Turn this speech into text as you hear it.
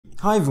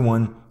Hi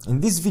everyone, in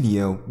this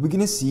video we're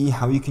gonna see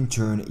how you can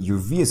turn your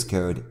VS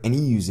Code and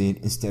use it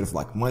instead of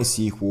like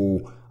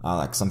MySQL,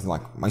 like something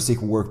like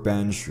MySQL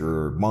Workbench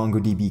or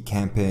MongoDB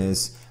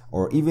Compass,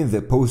 or even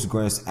the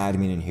PostgreSQL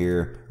in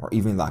here, or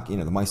even like the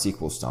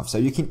MySQL stuff. So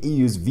you can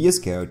use VS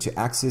Code to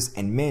access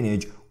and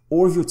manage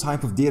all of your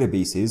type of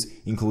databases,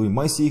 including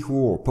MySQL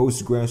or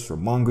Postgres or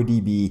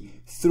MongoDB,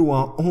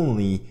 throughout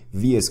only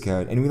VS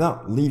Code and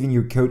without leaving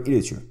your code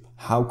editor.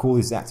 How cool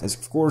is that? As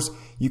of course,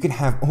 you can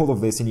have all of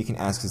this and you can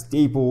access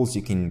tables,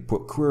 you can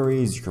put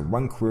queries, you can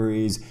run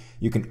queries,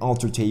 you can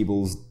alter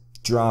tables,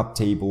 drop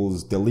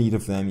tables, delete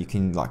of them, you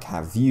can like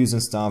have views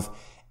and stuff.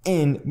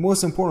 And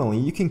most importantly,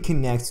 you can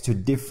connect to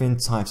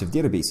different types of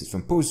databases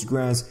from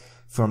Postgres,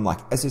 from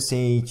like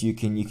SSH, you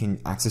can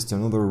access to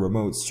another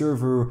remote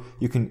server,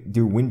 you can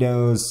do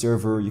Windows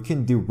server, you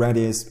can do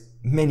Redis,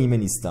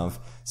 many stuff.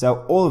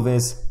 So all of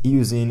this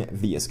using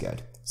VS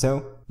Code.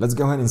 So let's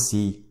go ahead and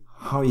see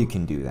how you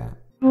can do that.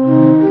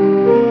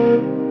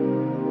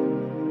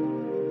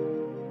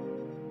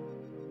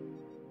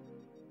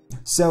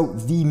 So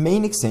the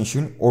main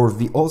extension, or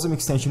the awesome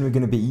extension we're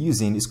going to be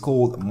using, is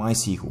called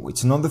MySQL.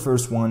 It's not the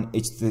first one,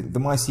 it's the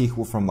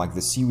MySQL from like the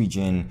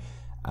CWGen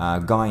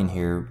guy in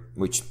here,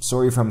 which,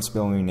 sorry if I'm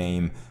spelling your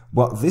name,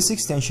 but this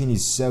extension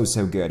is so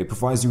good. It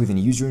provides you with a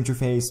user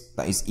interface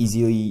that is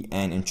easily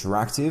and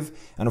interactive,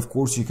 and of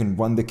course you can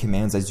run the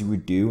commands as you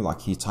would do,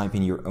 like you type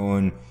in your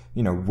own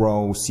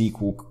raw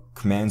SQL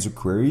commands or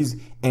queries.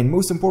 And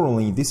most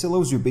importantly, this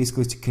allows you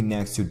basically to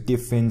connect to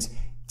different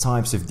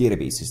types of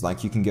databases.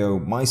 Like you can go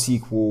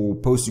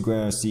MySQL,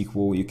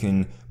 PostgreSQL, you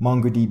can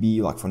MongoDB,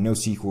 like for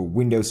NoSQL,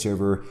 Windows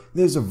Server.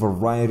 There's a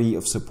variety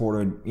of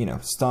supported,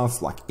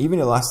 stuff. Like even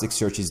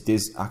Elasticsearch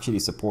is actually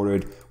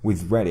supported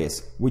with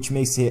Redis, which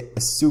makes it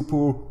a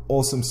super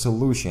awesome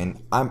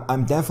solution.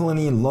 I'm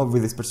definitely in love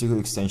with this particular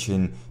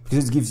extension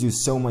because it gives you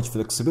so much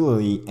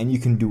flexibility and you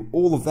can do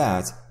all of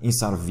that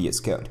inside of VS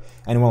Code.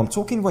 And while I'm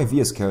talking about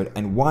VS Code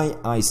and why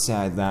I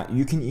said that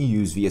you can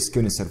use VS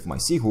Code instead of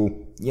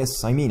MySQL,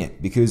 yes, I mean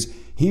it, because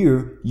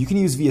here you can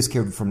use VS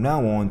Code from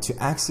now on to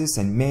access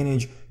and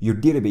manage your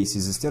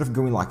databases instead of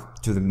going like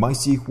to the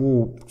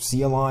MySQL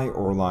CLI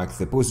or like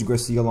the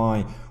Postgres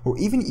CLI, or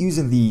even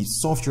using the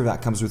software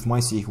that comes with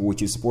MySQL,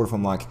 which is supported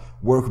from like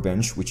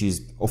Workbench, which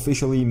is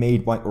officially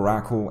made by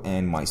Oracle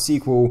and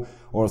MySQL,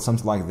 or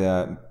something like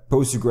the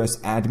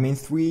PostgreSQL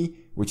 3,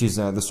 which is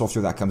the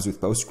software that comes with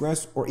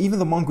Postgres, or even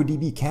the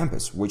MongoDB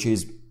Compass, which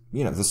is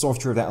the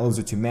software that allows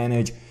you to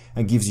manage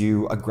and gives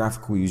you a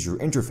graphical user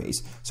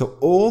interface. So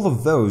all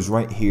of those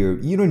right here,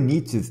 you don't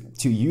need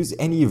to use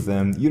any of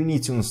them. You don't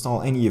need to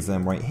install any of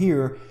them right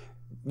here.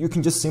 You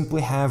can just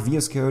simply have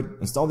VS Code,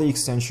 install the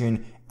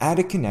extension, add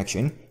a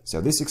connection.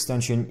 So this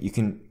extension, you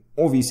can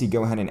obviously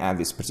go ahead and add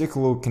this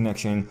particular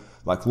connection,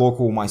 like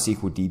local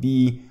MySQL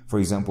DB, for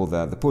example,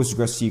 the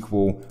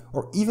PostgreSQL,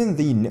 or even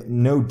the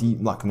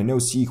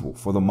NoSQL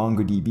for the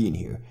MongoDB in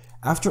here.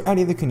 After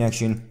adding the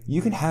connection,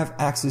 you can have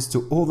access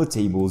to all the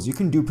tables. You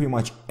can do pretty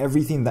much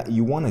everything that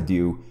you want to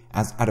do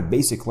at a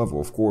basic level,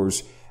 of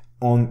course,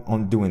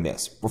 on doing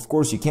this. Of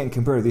course, you can't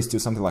compare this to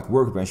something like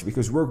Workbench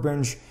because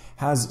Workbench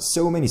has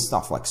so many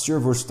stuff, like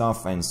server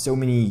stuff and so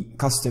many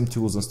custom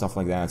tools and stuff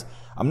like that.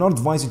 I'm not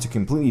advising to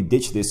completely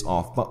ditch this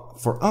off,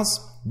 but for us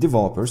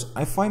developers,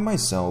 I find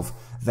myself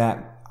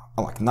that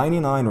like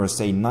 99 or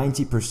say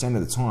 90%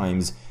 of the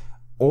times,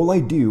 all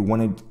I do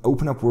when I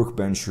open up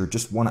Workbench or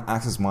just want to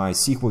access my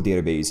SQL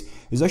database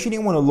is actually I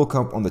want to look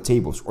up on the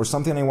tables or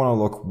something. I want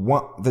to look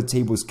what the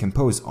table is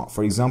composed of.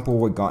 For example,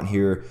 we got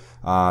here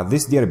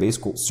this database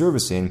called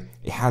Servicing.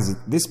 It has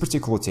this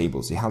particular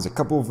tables. It has a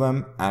couple of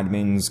them: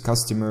 admins,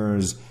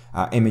 customers,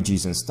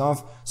 images and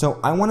stuff.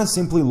 So I want to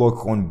simply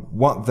look on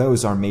what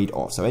those are made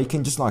of. So I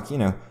can just like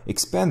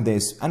expand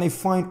this and I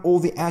find all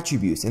the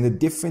attributes and the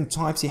different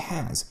types it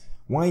has.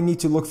 Why need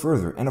to look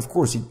further? And of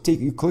course,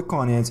 you click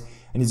on it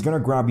and it's gonna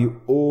grab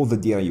you all the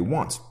data you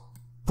want.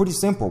 Pretty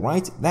simple,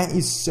 right? That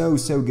is so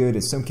good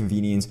and so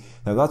convenient.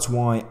 Now that's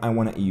why I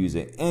want to use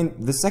it. And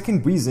the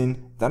second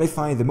reason that I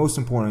find the most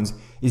important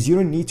is you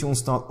don't need to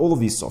install all of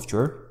this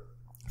software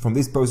from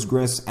this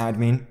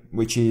PostgreSQL,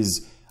 which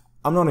is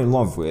I'm not in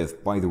love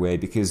with, by the way,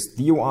 because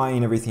the UI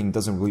and everything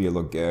doesn't really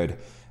look good.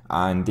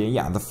 And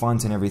yeah, the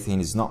font and everything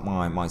is not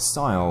my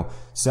style.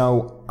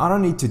 So I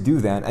don't need to do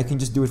that. I can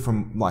just do it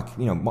from like,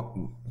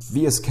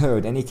 VS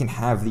Code, and it can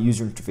have the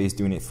user interface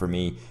doing it for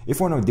me.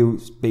 If I want to do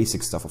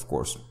basic stuff, of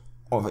course.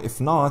 Or if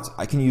not,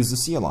 I can use the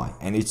CLI,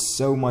 and it's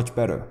so much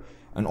better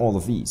on all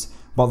of these.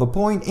 But the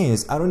point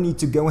is, I don't need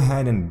to go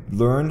ahead and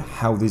learn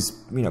how this,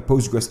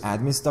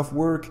 PostgreSQL stuff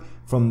work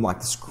from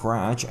like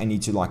scratch. I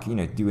need to like,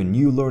 do a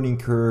new learning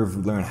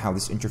curve, learn how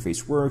this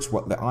interface works,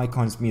 what the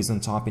icons means on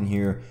top in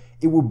here.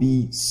 It will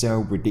be so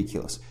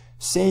ridiculous.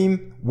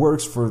 Same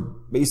works for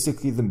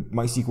basically the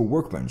MySQL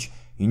Workbench.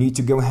 You need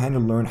to go ahead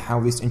and learn how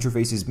this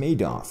interface is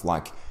made of,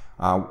 like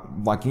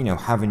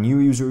have a new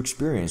user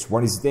experience.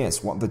 What is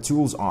this? What the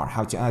tools are?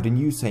 How to add a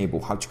new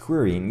table? How to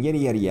query? And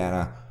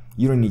yada.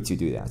 You don't need to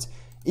do that.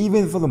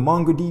 Even for the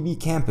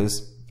MongoDB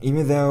Compass,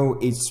 even though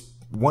it's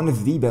one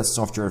of the best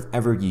software I've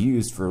ever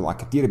used for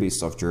like a database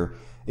software,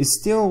 is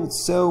still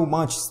so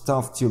much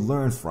stuff to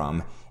learn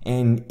from.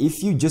 And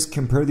if you just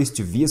compare this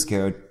to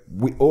VSCode,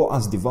 we all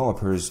as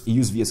developers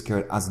use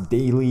VSCode as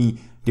daily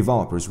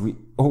developers. We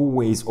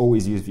always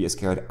use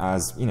VSCode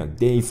as, you know,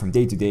 from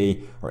day to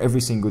day, or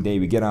every single day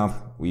we get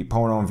up, we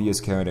power on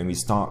VSCode and we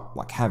start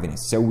like having it.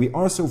 So we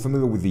are so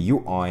familiar with the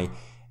UI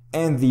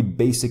and the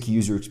basic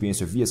user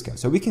experience of VSCode.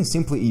 So we can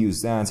simply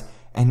use that,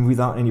 and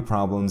without any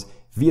problems,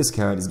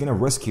 VSCode is going to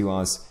rescue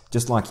us,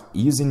 just like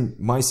using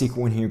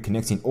MySQL in here,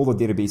 connecting all the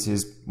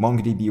databases,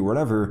 MongoDB or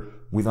whatever,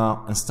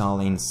 without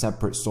installing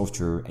separate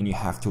software, and you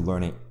have to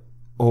learn it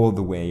all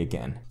the way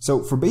again.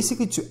 So for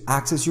basically to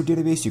access your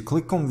database, you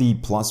click on the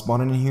plus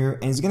button in here,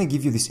 and it's going to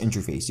give you this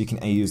interface. You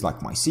can use like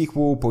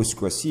MySQL,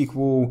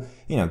 PostgreSQL,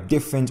 you know,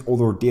 different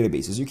other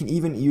databases. You can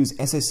even use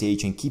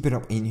SSH and keep it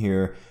up in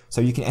here, so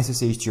you can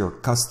SSH to your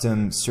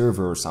custom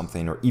server or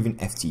something, or even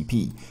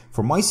FTP.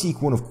 For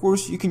MySQL, of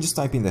course, you can just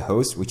type in the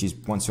host, which is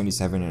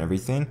 127 and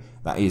everything.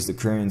 That is the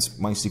current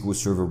MySQL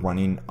server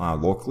running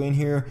locally in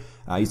here.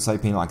 You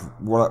type in like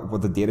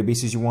what the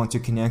databases you want to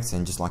connect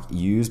and just like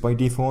use by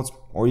default,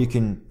 or you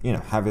can, you know,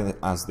 have it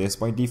as this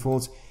by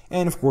default.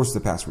 And of course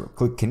the password.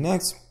 Click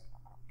connect,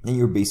 and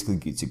you're basically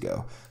good to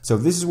go. So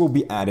this will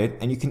be added,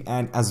 and you can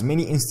add as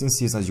many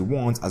instances as you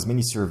want, as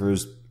many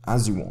servers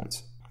as you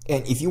want.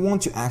 And if you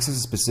want to access a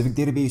specific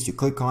database, you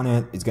click on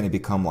it, it's going to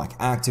become like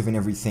active and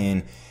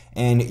everything.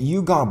 And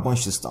you got a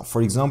bunch of stuff.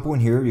 For example, in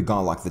here, you got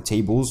like the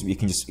tables. You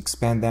can just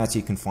expand that so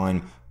you can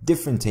find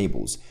different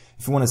tables.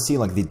 If you want to see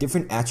like the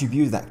different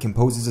attributes that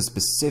composes a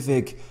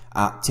specific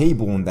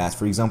table on that,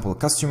 for example,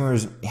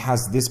 customers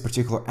has this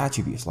particular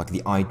attribute, like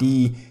the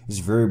ID is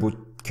variable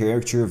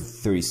character of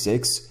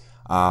 36.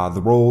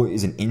 The role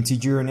is an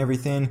integer and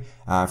everything.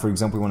 For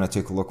example, you want to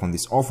take a look on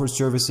these offer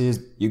services,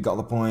 you got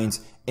the point,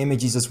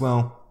 images as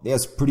well.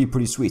 That's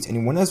pretty sweet.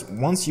 And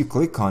once you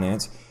click on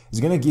it, it's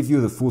going to give you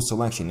the full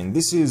selection. And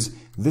this is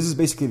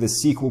basically the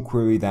SQL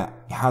query that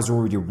has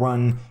already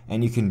run,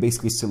 and you can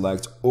basically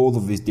select all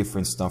of this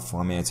different stuff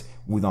from it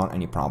without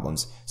any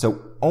problems.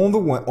 So on the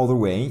other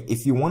way,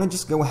 if you want to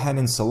just go ahead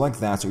and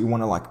select that, or you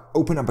want to like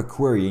open up a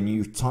query and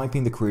you type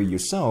in the query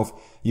yourself,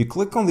 you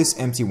click on this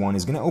empty one.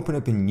 It's going to open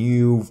up a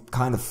new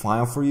kind of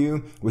file for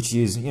you, which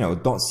is, you know,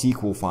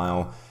 .SQL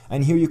file.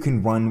 And here you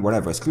can run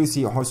whatever. As clearly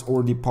see, it's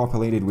already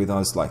populated with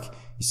us. Like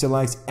you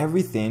select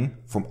everything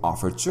from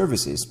offered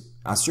services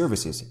as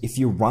services. If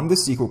you run the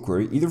SQL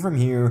query either from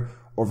here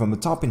or from the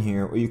top in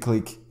here, or you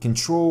click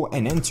Control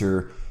and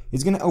Enter,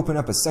 it's going to open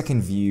up a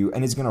second view,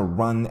 and it's going to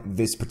run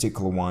this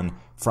particular one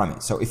from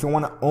it. So if you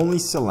want to only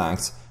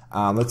select,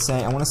 let's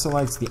say I want to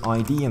select the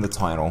ID and the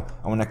title,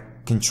 I want to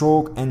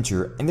Control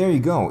Enter, and there you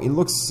go. It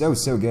looks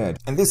so good.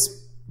 And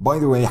this, by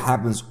the way,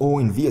 happens all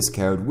in VS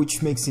Code,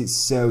 which makes it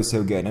so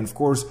good. And of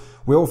course,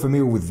 we're all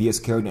familiar with VS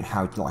Code and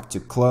how to like to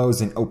close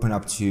and open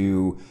up to,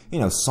 you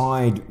know,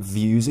 side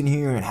views in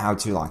here, and how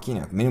to like, you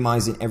know,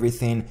 minimize it,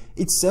 everything.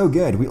 It's so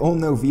good. We all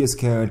know VS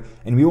Code,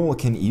 and we all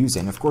can use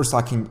it. And of course,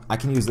 I can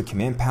use the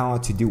command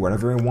palette to do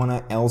whatever I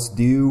wanna else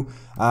do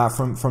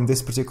from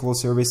this particular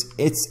service.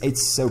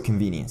 It's so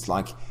convenient.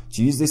 Like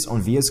to use this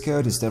on VS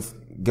Code instead of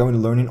going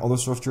and learning other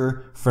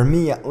software, for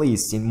me at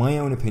least, in my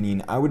own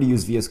opinion, I would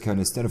use VS Code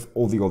instead of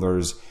all the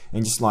others,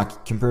 and just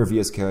like compare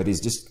VS Code is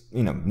just,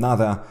 you know,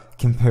 nada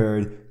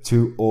compared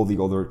to all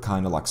the other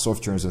kind of like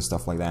softwares and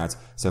stuff like that.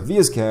 So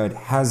VS Code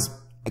has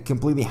a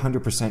completely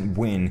 100%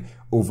 win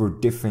over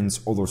different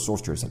other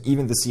softwares, and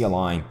even the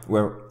CLI,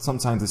 where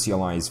sometimes the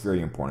CLI is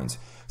very important.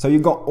 So you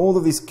got all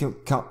of these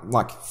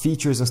like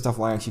features and stuff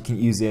like that. You can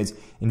use it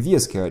in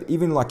VS Code.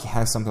 Even like it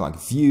has something like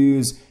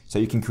views, so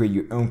you can create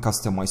your own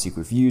custom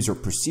MySQL views or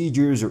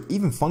procedures or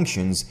even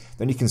functions.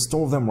 Then you can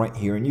store them right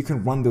here, and you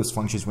can run those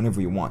functions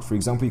whenever you want. For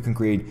example, you can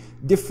create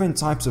different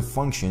types of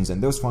functions,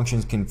 and those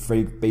functions can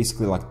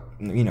basically like,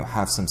 you know,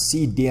 have some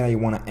seed data you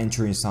want to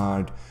enter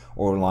inside,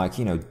 or like,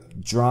 you know,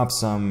 drop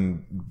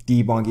some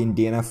debugging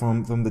data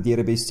from the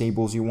database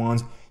tables you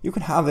want. You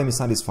can have them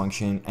inside this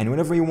function, and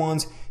whenever you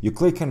want, you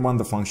click and run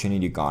the function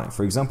and you got it.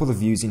 For example, the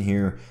views in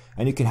here,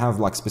 and you can have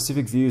like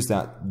specific views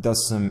that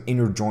does some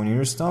inner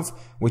join stuff,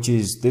 which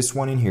is this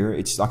one in here.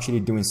 It's actually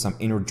doing some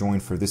inner join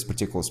for this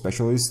particular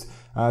specialist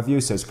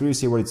view. So it's clear to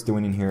see what it's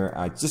doing in here.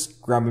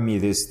 Just grabbing me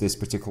this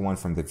particular one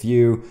from the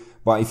view.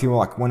 But if you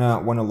like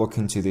wanna look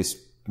into this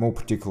more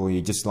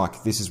particularly, just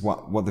like this is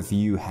what the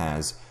view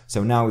has.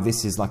 So now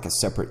this is like a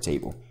separate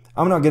table.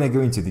 I'm not going to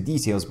go into the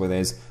details with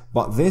this,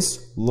 but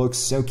this looks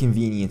so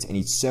convenient, and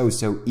it's so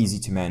easy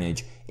to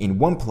manage in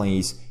one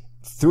place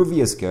through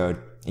VS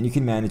Code, and you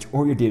can manage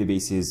all your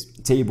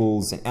databases,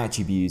 tables, and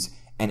attributes,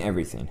 and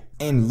everything.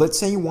 And let's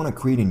say you want to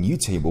create a new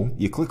table.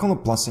 You click on the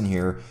plus in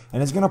here,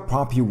 and it's going to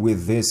prompt you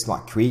with this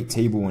like create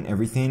table and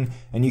everything,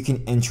 and you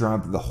can enter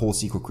up the whole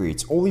SQL query.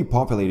 It's already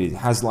populated. It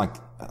has like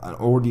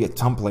already a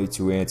template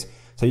to it.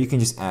 So you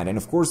can just add, and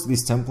of course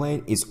this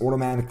template is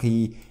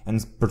automatically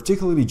and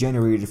particularly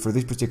generated for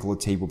this particular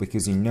table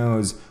because it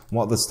knows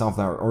what the stuff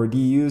that are already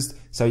used.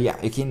 So yeah,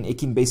 it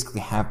can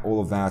basically have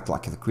all of that,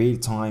 like the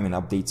create time and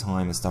update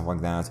time and stuff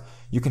like that.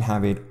 you can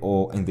have it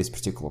all in this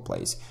particular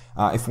place.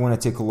 If you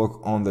want to take a look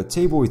on the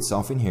table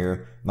itself in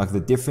here, like the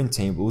different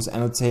tables,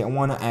 and let's say I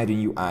want to add a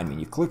new admin,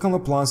 you click on the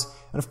plus,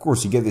 and of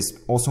course you get this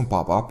awesome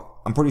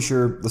pop-up. I'm pretty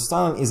sure the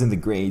style isn't the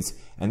great,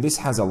 and this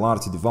has a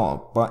lot to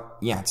develop, but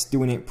yeah, it's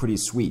doing it pretty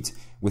sweet.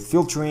 With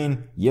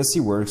filtering, yes, it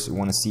works. You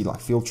want to see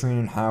like filtering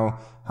and how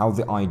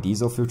the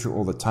IDs are filtered,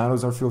 all the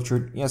titles are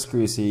filtered. Yes,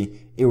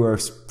 curiosity, it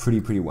works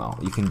pretty well.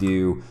 You can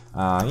do,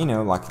 you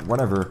know, like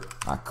whatever,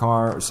 a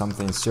car or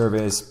something,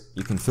 service,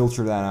 you can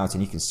filter that out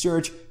and you can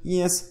search.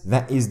 Yes,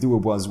 that is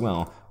doable as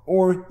well.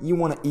 Or you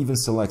want to even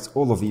select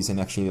all of these and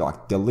actually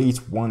like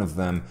delete one of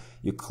them.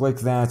 You click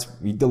that,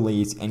 you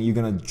delete, and you're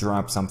going to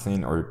drop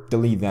something or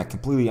delete that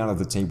completely out of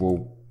the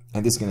table.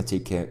 And this is going to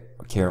take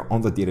care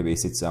on the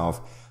database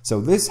itself.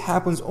 So this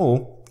happens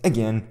all,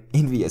 again,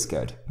 in VS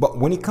Code. But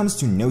when it comes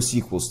to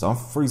NoSQL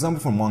stuff, for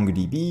example, for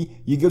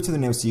MongoDB, you go to the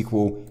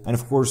NoSQL, and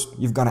of course,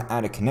 you've got to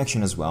add a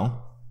connection as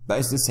well. That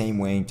is the same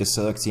way, just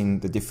selecting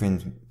the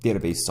different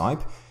database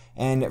type.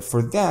 And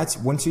for that,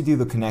 once you do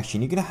the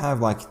connection, you're going to have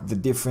like the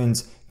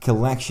different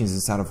collections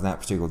inside of that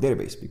particular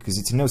database because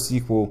it's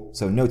NoSQL,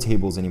 so no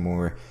tables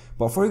anymore.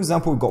 But for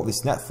example, we've got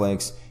this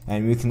Netflix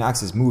and we can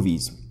access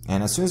movies.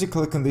 And as soon as you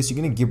click on this,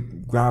 you're going to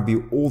grab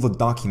you all the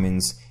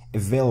documents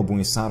available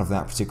inside of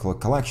that particular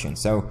collection.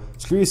 So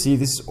as you see,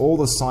 this is all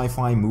the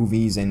sci-fi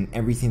movies and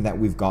everything that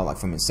we've got, like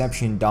from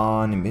Inception,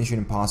 Dawn, and Mission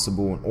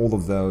Impossible, and all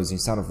of those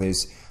inside of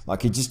this.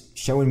 Like it's just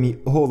showing me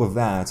all of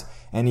that,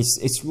 and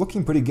it's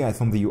looking pretty good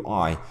from the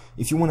UI.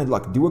 If you want to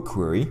like do a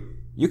query,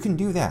 you can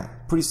do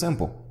that. Pretty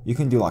simple. You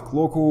can do like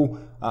local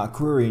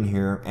query in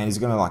here, and it's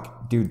gonna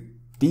like do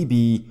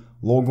DB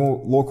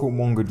local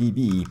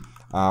MongoDB.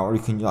 Or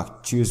you can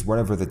like choose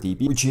whatever the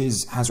DB, which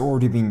has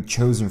already been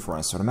chosen for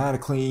us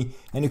automatically.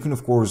 And you can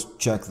of course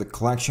check the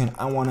collection.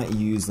 I want to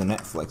use the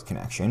Netflix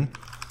connection,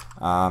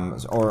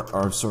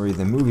 or sorry,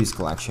 the movies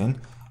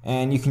collection.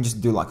 And you can just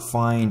do like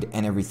find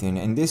and everything.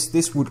 And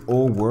this would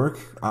all work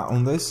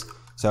on this.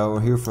 So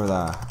here for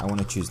I want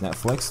to choose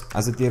Netflix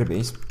as a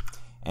database.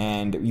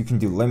 And you can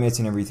do limits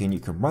and everything. You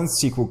can run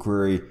SQL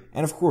query,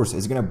 and of course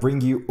it's gonna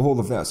bring you all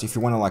of those. If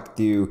you want to like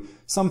do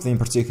something in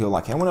particular,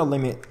 like I want to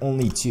limit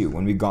only 2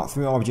 when we got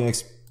 3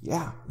 objects,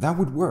 yeah, that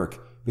would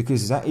work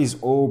because that is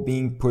all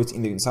being put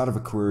in the inside of a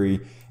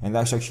query, and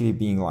that's actually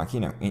being like,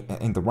 you know,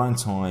 in the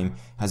runtime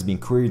has been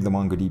queried the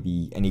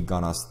MongoDB, and it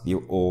got us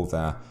all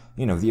the,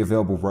 you know, the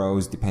available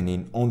rows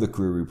depending on the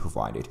query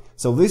provided.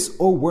 So this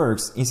all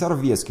works inside of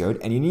VS Code,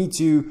 and you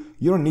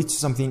don't need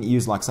to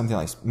use like something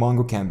like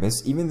MongoDB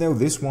Compass, even though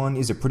this one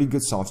is a pretty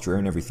good software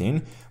and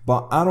everything.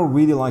 But I don't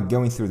really like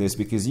going through this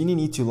because you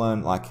need to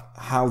learn like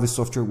how the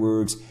software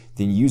works,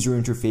 the user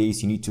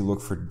interface. You need to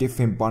look for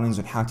different buttons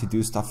on how to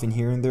do stuff in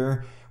here and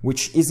there,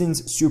 which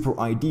isn't super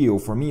ideal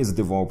for me as a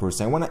developer.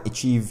 So I want to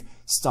achieve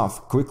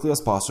stuff quickly as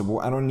possible.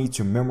 I don't need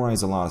to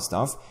memorize a lot of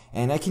stuff,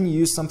 and I can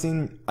use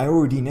something I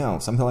already know,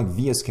 something like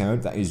VS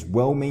Code that is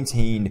well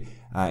maintained.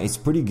 It's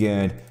pretty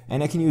good,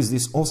 and I can use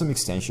this awesome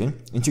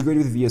extension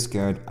integrated with VS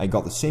Code. I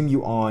got the same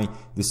UI,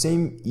 the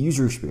same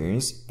user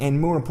experience, and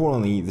more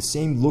importantly, the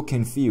same look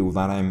and feel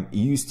that I'm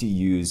used to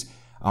use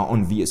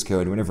on VS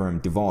Code whenever I'm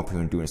developing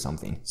and doing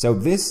something. So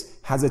this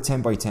has a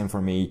 10 by 10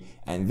 for me,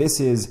 and this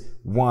is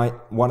what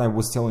I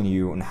was telling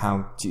you on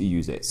how to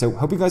use it. So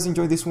hope you guys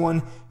enjoyed this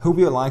one. Hope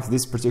you liked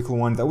this particular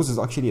one. That was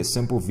actually a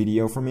simple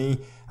video for me.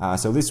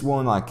 So this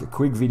one, like a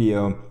quick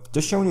video,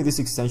 just showing you this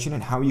extension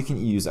and how you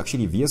can use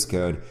actually VS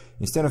Code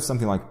instead of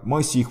something like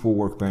MySQL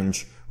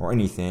Workbench or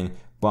anything.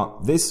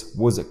 But this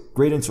was a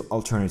great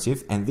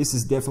alternative, and this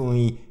is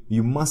definitely,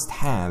 you must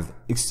have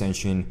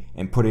extension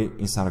and put it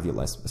inside of your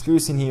list. As you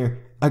see in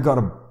here, I got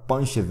a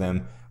bunch of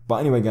them. But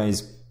anyway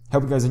guys,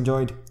 hope you guys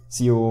enjoyed.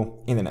 See you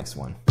all in the next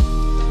one.